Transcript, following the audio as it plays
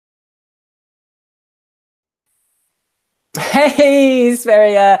Hey,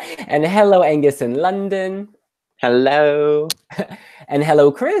 Sverria, and hello, Angus in London. Hello. And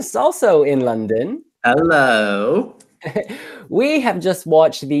hello, Chris, also in London. Hello. We have just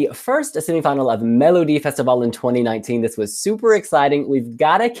watched the first semifinal of Melodifestivalen 2019. This was super exciting. We've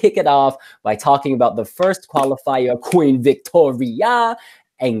got to kick it off by talking about the first qualifier, Queen Wiktoria.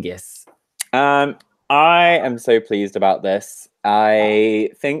 Angus. I am so pleased about this. I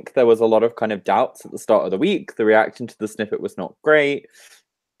think there was a lot of kind of doubts at the start of the week. The reaction to the snippet was not great.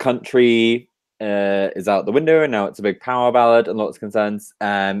 Country is out the window, and now it's a big power ballad and lots of concerns.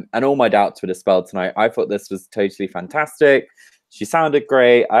 And all my doubts were dispelled tonight. I thought this was totally fantastic. She sounded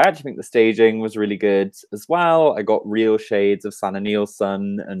great. I actually think the staging was really good as well. I got real shades of Sanna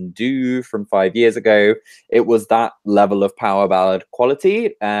Nielsen and Do from 5 years ago. It was that level of power ballad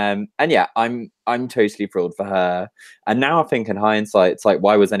quality. And yeah, I'm totally thrilled for her. And now I think in hindsight, it's like,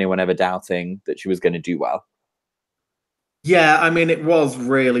 why was anyone ever doubting that she was going to do well? Yeah, I mean, it was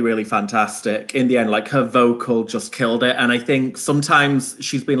really, really fantastic. In the end, like her vocal just killed it. And I think sometimes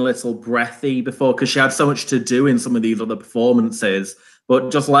she's been a little breathy before because she had so much to do in some of these other performances. But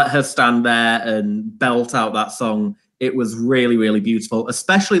just let her stand there and belt out that song. It was really, really beautiful,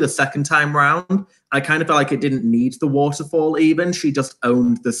 especially the second time round. I kind of felt like it didn't need the waterfall even. She just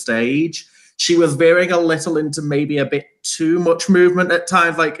owned the stage. She was veering a little into maybe a bit too much movement at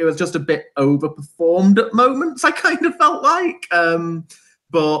times. Like it was just a bit overperformed at moments, I kind of felt like.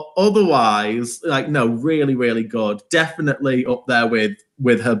 But otherwise, like, no, really, really good. Definitely up there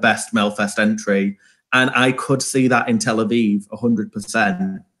with her best Melfest entry. And I could see that in Tel Aviv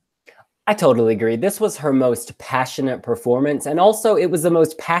 100%. I totally agree. This was her most passionate performance, and also it was the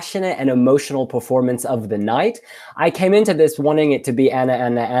most passionate and emotional performance of the night. I came into this wanting it to be Anna,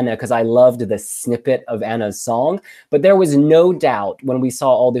 Anna, Anna, because I loved the snippet of Anna's song, but there was no doubt when we saw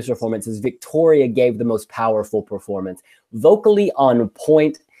all these performances, Wiktoria gave the most powerful performance. Vocally on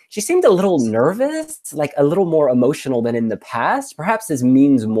point. She seemed a little nervous, like a little more emotional than in the past. Perhaps this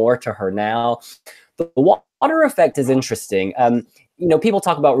means more to her now. The water effect is interesting. You know, people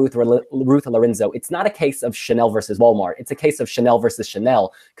talk about Ruth Lorenzo. It's not a case of Chanel versus Walmart. It's a case of Chanel versus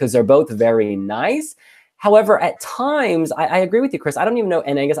Chanel because they're both very nice. However, at times, I agree with you, Chris. I don't even know,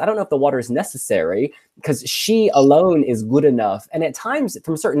 and Angus, I don't know if the water is necessary because she alone is good enough. And at times,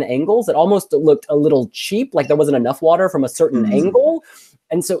 from certain angles, it almost looked a little cheap, like there wasn't enough water from a certain angle.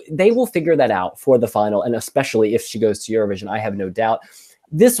 And so they will figure that out for the final, and especially if she goes to Eurovision, I have no doubt.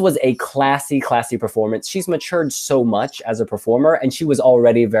 This was a classy, classy performance. She's matured so much as a performer, and she was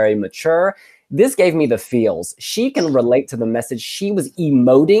already very mature. This gave me the feels. She can relate to the message. She was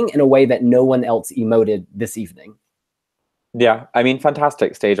emoting in a way that no one else emoted this evening. Yeah, I mean,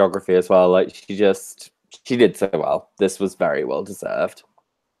 fantastic stageography as well. Like, she did so well. This was very well deserved.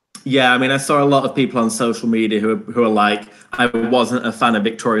 Yeah, I mean, I saw a lot of people on social media who are like, I wasn't a fan of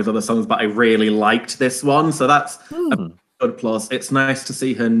Victoria's other songs, but I really liked this one. So that's a good plus. It's nice to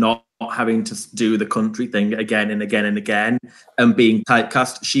see her not having to do the country thing again and again and again and being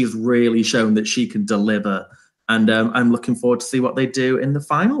typecast. She's really shown that she can deliver. And I'm looking forward to see what they do in the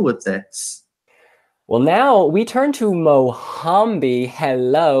final with this. Well, now we turn to Mohombi.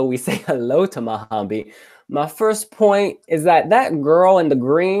 Hello. We say hello to Mohombi. My first point is that girl in the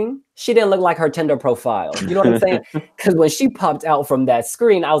green, she didn't look like her Tinder profile. You know what I'm saying? Because when she popped out from that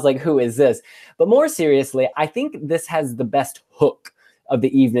screen, I was like, who is this? But more seriously, I think this has the best hook of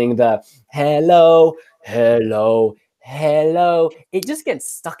the evening. The hello, hello, hello. It just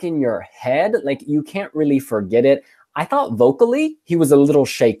gets stuck in your head. Like you can't really forget it. I thought vocally, he was a little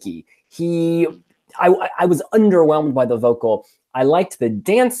shaky. I was underwhelmed by the vocal. I liked the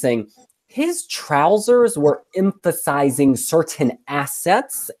dancing. His trousers were emphasizing certain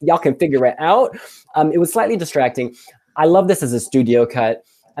assets. Y'all can figure it out. It was slightly distracting. I love this as a studio cut.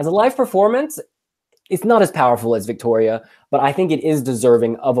 As a live performance, it's not as powerful as Wiktoria, but I think it is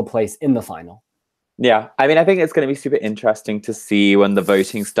deserving of a place in the final. Yeah, I mean, I think it's going to be super interesting to see when the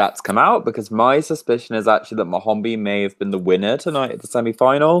voting stats come out, because my suspicion is actually that Mohombi may have been the winner tonight at the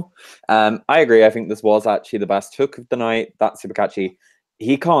semi-final. I agree. I think this was actually the best hook of the night. That's super catchy.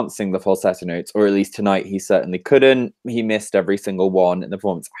 He can't sing the falsetto notes, or at least tonight he certainly couldn't. He missed every single one in the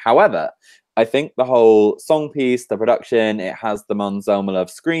performance. However, I think the whole song piece, the production, it has the Mon Zelmerlöw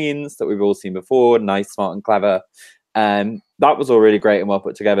screens that we've all seen before, nice, smart, and clever. That was all really great and well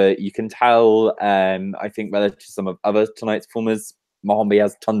put together. You can tell, I think, relative to some of other tonight's performers, Mohombi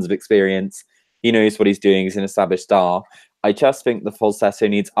has tons of experience. He knows what he's doing. He's an established star. I just think the falsetto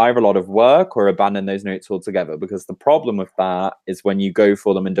needs either a lot of work or abandon those notes altogether, because the problem with that is when you go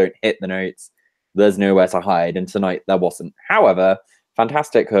for them and don't hit the notes, there's nowhere to hide. And tonight there wasn't. However,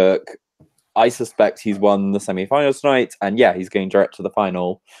 fantastic hook. I suspect he's won the semi-finals tonight, and yeah, he's going direct to the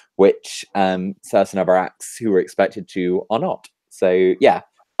final, which certain other acts who were expected to are not. So yeah,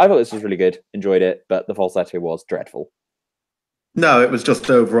 I thought this was really good, enjoyed it, but the falsetto was dreadful. No, it was just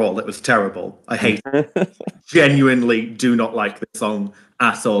overall, it was terrible. I hate it. Genuinely do not like the song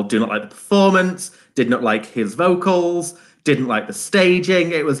at all. Do not like the performance, did not like his vocals, didn't like the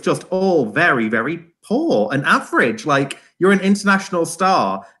staging. It was just all very, very poor and average. Like, you're an international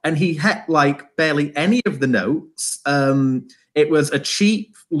star, and he hit like barely any of the notes. It was a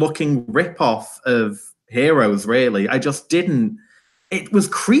cheap looking rip-off of Heroes, really. I just didn't. It was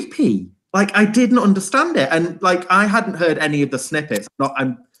creepy. Like, I didn't understand it. And like, I hadn't heard any of the snippets.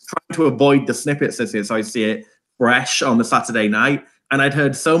 I'm trying to avoid the snippets this year, so I see it fresh on the Saturday night. And I'd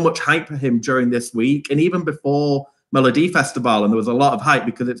heard so much hype for him during this week, and even before Melodifestivalen, and there was a lot of hype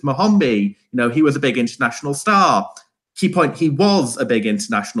because it's Mohombi. You know, he was a big international star. Key point: he was a big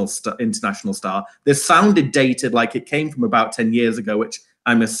international star. This sounded dated, like it came from about 10 years ago, which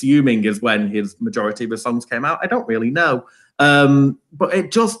I'm assuming is when his majority of his songs came out. I don't really know. But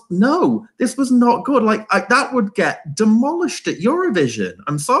it just, no, this was not good. Like, that would get demolished at Eurovision.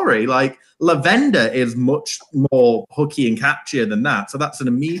 I'm sorry. Like, Lavender is much more hooky and catchier than that. So that's an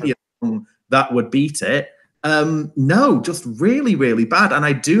immediate song that would beat it. No, just really, really bad. And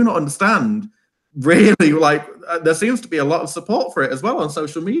I do not understand, really, like, there seems to be a lot of support for it as well on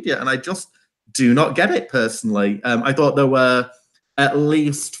social media. And I just do not get it personally. I thought there were at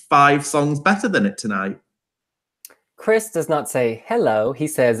least 5 songs better than it tonight. Chris does not say hello. He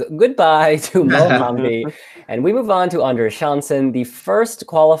says goodbye to Mohombi. And we move on to Andra Chansen, the first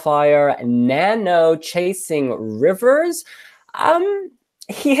qualifier, Nano Chasing Rivers.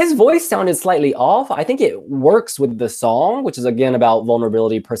 His voice sounded slightly off. I think it works with the song, which is again about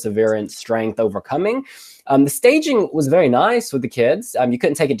vulnerability, perseverance, strength, overcoming. The staging was very nice with the kids. You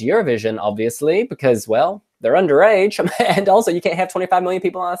couldn't take it to Eurovision, obviously, because, well, they're underage. And also you can't have 25 million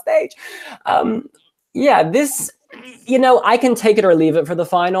people on stage. Yeah, this, you know, I can take it or leave it for the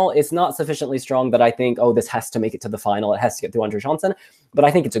final. It's not sufficiently strong that I think, oh, this has to make it to the final. It has to get through Andra Chansen. But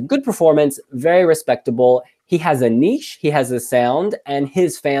I think it's a good performance, very respectable. He has a niche, he has a sound, and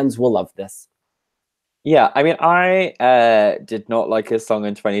his fans will love this. Yeah, I mean, I did not like his song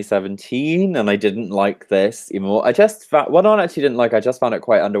in 2017, and I didn't like this even more. I just found, what I actually didn't like, I just found it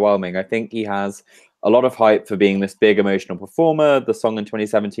quite underwhelming. I think he has a lot of hype for being this big emotional performer. The song in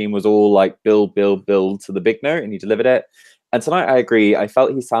 2017 was all like build, build, build to the big note, and he delivered it. And tonight, I agree. I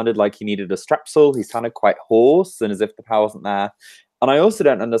felt he sounded like he needed a strepsil. He sounded quite hoarse and as if the power wasn't there. And I also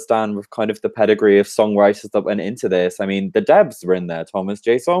don't understand with kind of the pedigree of songwriters that went into this. I mean, the Debs were in there. Thomas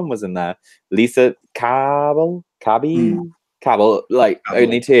Jason was in there. Lisa Cabell, like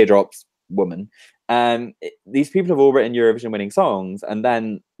Only Teardrops woman. These people have all written Eurovision winning songs. And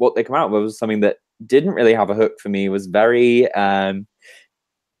then what they come out with was something that didn't really have a hook for me, was very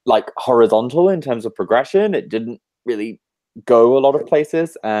like horizontal in terms of progression. It didn't really go a lot of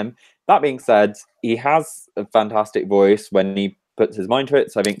places. That being said, he has a fantastic voice when he puts his mind to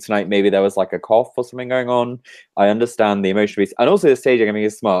it. So I think tonight maybe there was like a cough or something going on. I understand the emotional piece, and also the staging, I mean,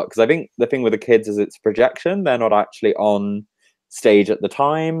 is smart, because I think the thing with the kids is it's projection. They're not actually on stage at the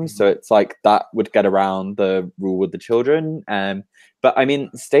time, so it's like that would get around the rule with the children. But I mean,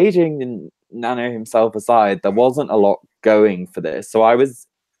 staging and Nano himself aside, there wasn't a lot going for this, so I was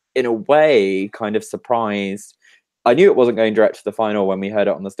in a way kind of surprised. I knew it wasn't going direct to the final when we heard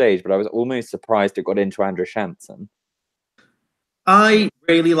it on the stage, but I was almost surprised it got into Andra Chansen. I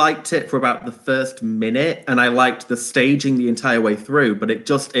really liked it for about the first minute, and I liked the staging the entire way through, but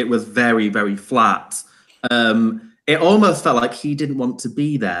it was very, very flat. It almost felt like he didn't want to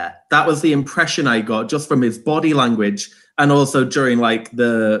be there. That was the impression I got just from his body language, and also during like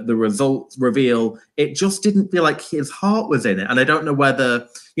the results reveal. It just didn't feel like his heart was in it. And I don't know whether,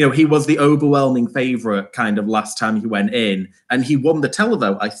 you know, he was the overwhelming favorite kind of last time he went in, and he won the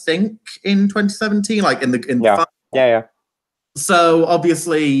televote, I think, in 2017, like in the final. Yeah. So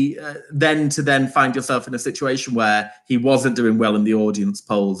obviously, then find yourself in a situation where he wasn't doing well in the audience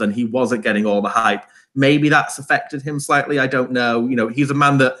polls and he wasn't getting all the hype. Maybe that's affected him slightly. I don't know. You know, he's a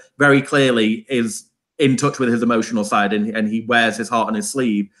man that very clearly is in touch with his emotional side, and he wears his heart on his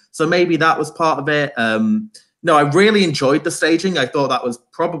sleeve. So maybe that was part of it. No, I really enjoyed the staging. I thought that was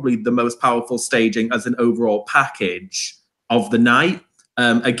probably the most powerful staging as an overall package of the night.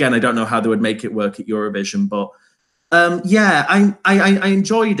 Again, I don't know how they would make it work at Eurovision, but yeah, I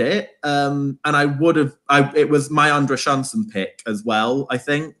enjoyed it, and it was my Andra Chansen pick as well, I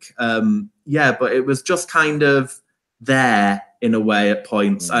think. Yeah, but it was just kind of there in a way at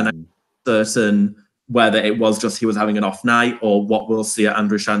points, and I'm certain whether it was just he was having an off night or what we'll see at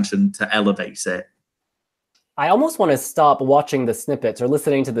Andra Chansen to elevate it. I almost want to stop watching the snippets or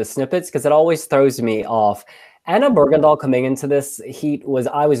listening to the snippets because it always throws me off. Anna Bergendahl coming into this heat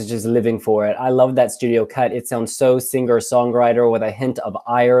I was just living for it. I love that studio cut. It sounds so singer-songwriter with a hint of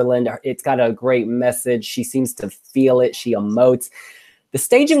Ireland. It's got a great message. She seems to feel it. She emotes. The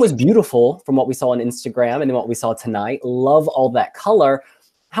staging was beautiful from what we saw on Instagram and then what we saw tonight. Love all that color.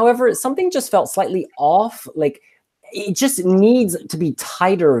 However, something just felt slightly off. Like, it just needs to be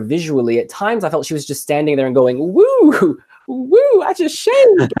tighter visually. At times, I felt she was just standing there and going, woo, woo, I just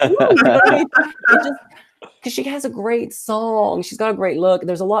shaved. Because she has a great song. She's got a great look.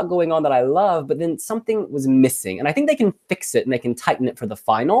 There's a lot going on that I love, but then something was missing. And I think they can fix it and they can tighten it for the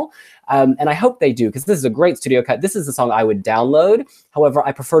final. And I hope they do, because this is a great studio cut. This is the song I would download. However,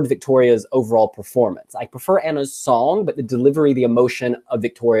 I preferred Victoria's overall performance. I prefer Anna's song, but the delivery, the emotion of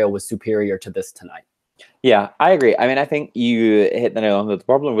Victoria was superior to this tonight. Yeah, I agree. I mean, I think you hit the nail on. The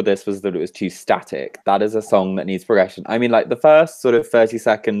problem with this was that it was too static. That is a song that needs progression. I mean, like the first sort of 30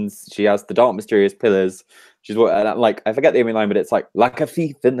 seconds, she has the dark, mysterious pillars. She's like, I forget the opening line, but it's like a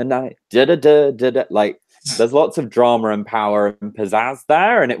thief in the night. Da da da da da. Like, there's lots of drama and power and pizzazz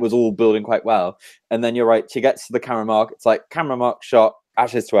there, and it was all building quite well. And then you're right, she gets to the camera mark. It's like camera mark shot,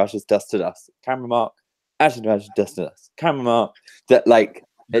 ashes to ashes, dust to dust. Camera mark, ashes to ashes, dust to dust. Camera mark. That like.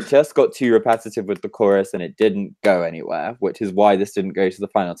 It just got too repetitive with the chorus and it didn't go anywhere, which is why this didn't go to the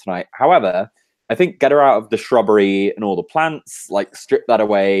final tonight. However, I think get her out of the shrubbery and all the plants, like strip that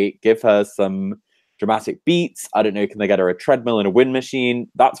away, give her some dramatic beats. I don't know, can they get her a treadmill and a wind machine?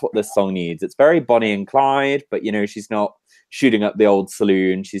 That's what this song needs. It's very Bonnie and Clyde, but you know, she's not shooting up the old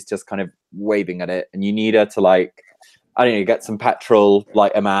saloon. She's just kind of waving at it. And you need her to like, I don't know, get some petrol,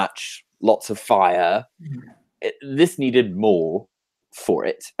 light a match, lots of fire. This needed more for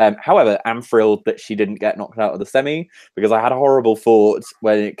it. However, I'm thrilled that she didn't get knocked out of the semi, because I had a horrible thought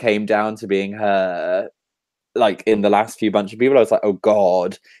when it came down to being her, like in the last few bunch of people. I was like, oh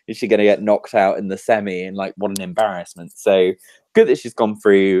God, is she going to get knocked out in the semi? And like, what an embarrassment. So good that she's gone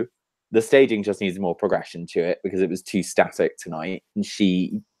through. The staging just needs more progression to it because it was too static tonight, and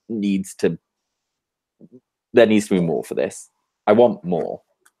there needs to be more for this. I want more.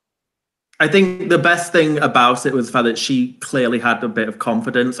 I think the best thing about it was the fact that she clearly had a bit of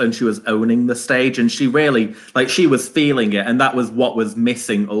confidence and she was owning the stage, and she really, like, she was feeling it. And that was what was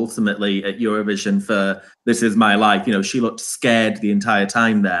missing ultimately at Eurovision for This Is My Life. You know, she looked scared the entire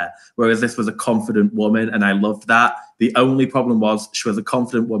time there, whereas this was a confident woman, and I loved that. The only problem was she was a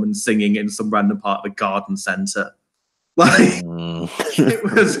confident woman singing in some random part of a garden centre. Like, it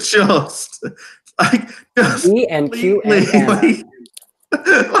was just like E and Q and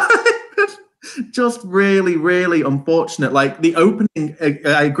just really, really unfortunate. Like the opening,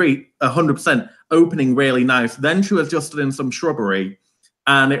 I agree 100%. Opening really nice. Then she was just in some shrubbery,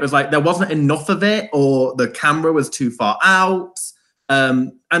 and it was like there wasn't enough of it, or the camera was too far out.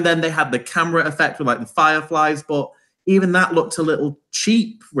 And then they had the camera effect with like the fireflies, but even that looked a little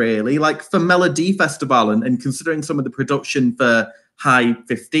cheap, really. Like for Melodifestivalen, and considering some of the production for High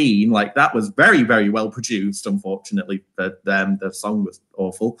 15, like that was very, very well produced. Unfortunately for them, the song was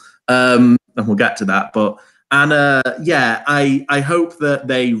awful. And we'll get to that. But yeah, I hope that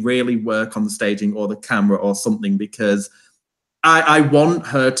they really work on the staging or the camera or something, because I want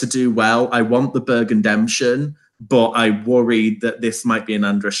her to do well. I want the Bergendemption, but I worried that this might be an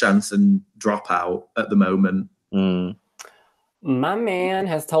Andra Chansen dropout at the moment. My man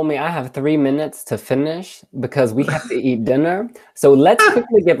has told me I have 3 minutes to finish because we have to eat dinner. So let's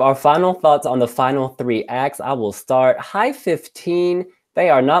quickly give our final thoughts on the final 3 acts. I will start. High 15. They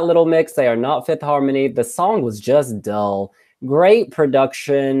are not Little Mix. They are not Fifth Harmony. The song was just dull. Great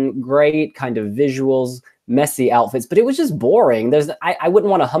production, great kind of visuals, messy outfits, but it was just boring. I wouldn't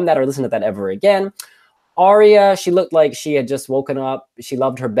want to hum that or listen to that ever again. Aria, she looked like she had just woken up. She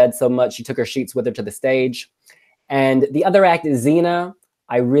loved her bed so much, she took her sheets with her to the stage. And the other act is Xena.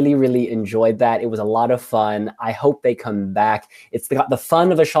 I really, really enjoyed that. It was a lot of fun. I hope they come back. It's got the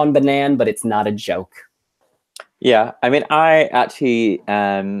fun of a Sean Banan, but it's not a joke. Yeah, I mean, I actually,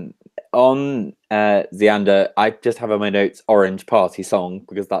 on Xander, I just have on my notes Orange Party Song,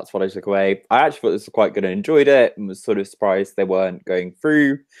 because that's what I took away. I actually thought this was quite good and enjoyed it, and was sort of surprised they weren't going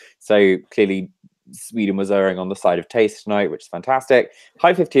through. So clearly Sweden was erring on the side of taste tonight, which is fantastic.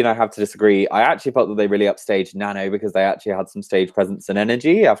 High 15, I have to disagree. I actually felt that they really upstaged Nano because they actually had some stage presence and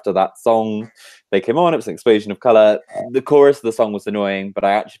energy after that song. They came on, it was an explosion of colour. The chorus of the song was annoying, but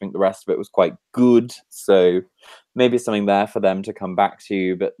I actually think the rest of it was quite good. So maybe something there for them to come back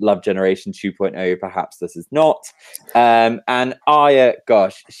to, but Love Generation 2.0, perhaps this is not. And Aya,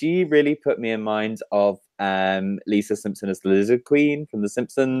 gosh, she really put me in mind of Lisa Simpson as the Lizard Queen from The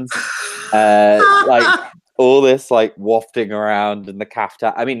Simpsons. Like all this like wafting around in the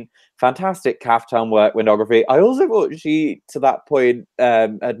kaftan. I mean, fantastic kaftan work, windography. I also thought she, to that point,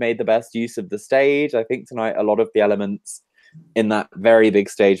 had made the best use of the stage. I think tonight a lot of the elements in that very big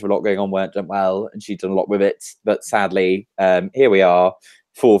stage with a lot going on weren't done well, and she'd done a lot with it. But sadly, here we are,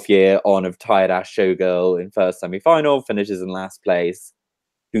 4th year on of tired ass showgirl in first semi-final, finishes in last place.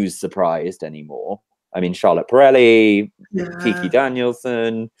 Who's surprised anymore? I mean, Charlotte Pirelli, Kiki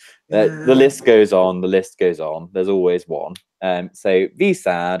Danielson, the list goes on, the list goes on. There's always one. So be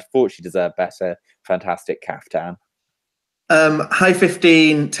sad, thought she deserved better. Fantastic kaftan. High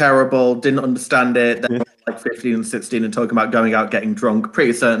 15, terrible, didn't understand it. They were like 15 and 16 and talking about going out getting drunk.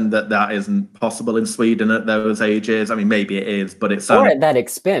 Pretty certain that that isn't possible in Sweden at those ages. I mean, maybe it is, but it sounds... Or at that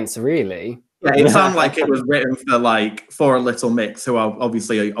expense, really. Yeah, it sounded like it was written for a Little Mix, who are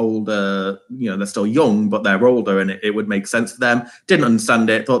obviously older, you know, they're still young, but they're older, and it would make sense for them. Didn't understand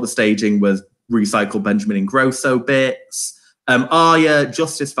it, thought the staging was recycled Benjamin Ingrosso bits. Arya,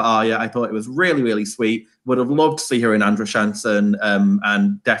 justice for Arya, I thought it was really, really sweet. Would have loved to see her in Andra Chansen,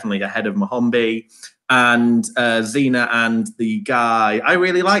 and definitely ahead of Mohombi. And Xena and the guy, I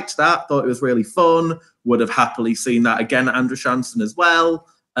really liked that, thought it was really fun. Would have happily seen that again at Andra Chansen as well.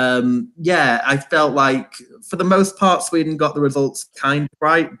 Yeah, I felt like for the most part Sweden got the results kind of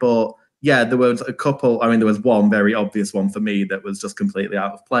right, but yeah, there was a couple. I mean, there was one very obvious one for me that was just completely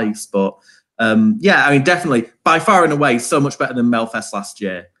out of place, but yeah, I mean, definitely by far and away so much better than Melfest last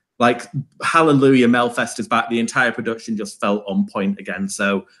year. Like, hallelujah, Melfest is back. The entire production just felt on point again.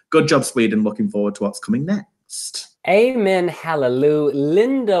 So good job, Sweden. Looking forward to what's coming next. Amen, hallelujah.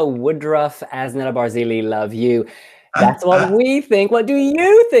 Linda Woodruff as Netta Barzili, love you. That's what we think. What do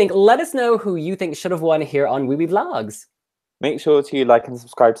you think? Let us know who you think should have won here on wiwibloggs. Make sure to like and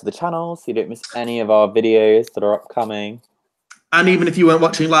subscribe to the channel so you don't miss any of our videos that are upcoming. And even if you weren't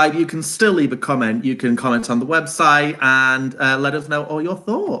watching live, you can still leave a comment. You can comment on the website and let us know all your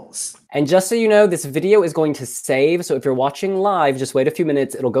thoughts. And just so you know, this video is going to save. So if you're watching live, just wait a few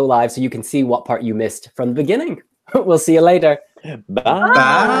minutes. It'll go live so you can see what part you missed from the beginning. We'll see you later. Bye.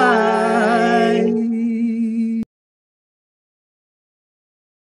 Bye.